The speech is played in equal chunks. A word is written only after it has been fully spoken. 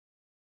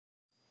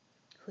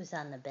Who's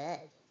on the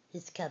bed?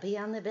 Is Cubby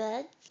on the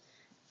bed?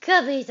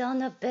 Cubby's on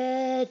the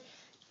bed.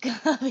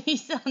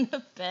 Cubby's on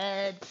the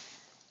bed.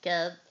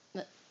 Cub.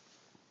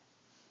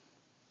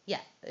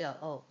 Yeah.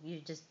 Oh, you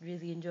just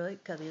really enjoy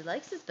it? Cubby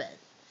likes his bed.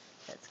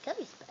 That's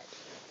Cubby's bed.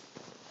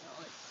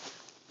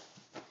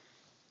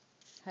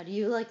 How do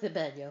you like the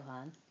bed,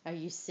 Johan? Are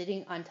you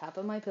sitting on top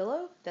of my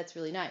pillow? That's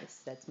really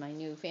nice. That's my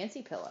new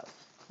fancy pillow.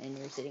 And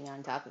you're sitting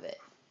on top of it.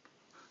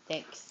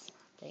 Thanks.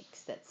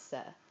 That's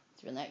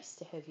it's real nice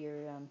to have your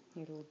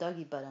little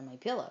doggy butt on my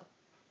pillow.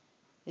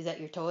 Is that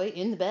your toy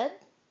in the bed?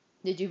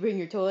 Did you bring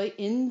your toy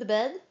in the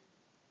bed?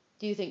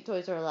 Do you think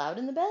toys are allowed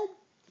in the bed?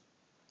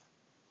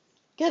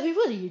 Cubby,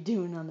 what are you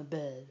doing on the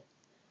bed?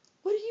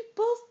 What are you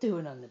both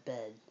doing on the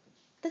bed?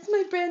 That's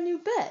my brand new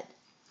bed.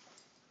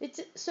 It's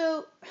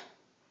so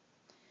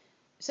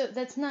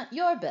that's not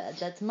your bed,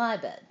 that's my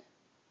bed.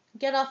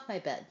 Get off my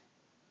bed.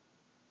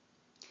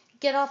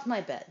 Get off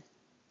my bed.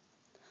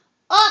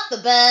 Off the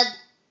bed!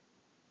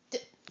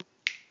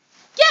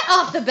 Get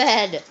off the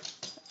bed!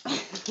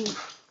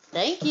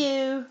 Thank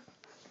you.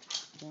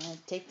 Yeah,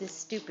 take this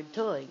stupid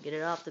toy. Get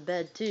it off the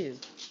bed, too.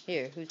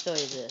 Here, whose toy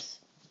is this?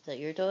 Is that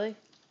your toy?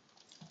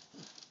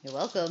 You're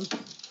welcome.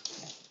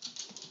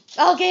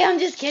 Okay, I'm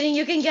just kidding.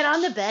 You can get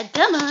on the bed.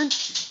 Come on.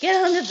 Get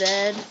on the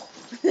bed.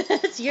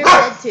 That's your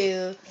bed,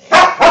 too.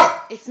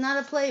 It's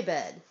not a play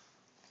bed.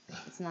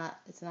 It's not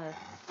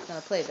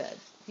a play bed.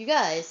 You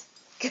guys.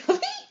 Cubby?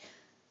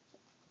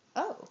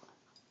 Oh.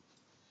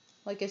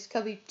 Well, I guess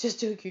Cubby just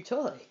took your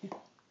toy.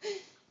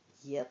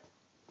 Yep.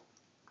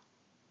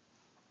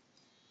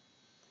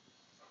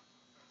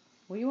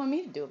 What do you want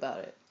me to do about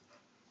it?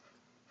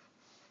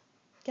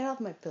 Get off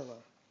my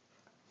pillow.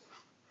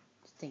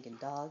 Stinking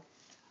dog.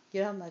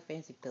 Get off my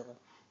fancy pillow.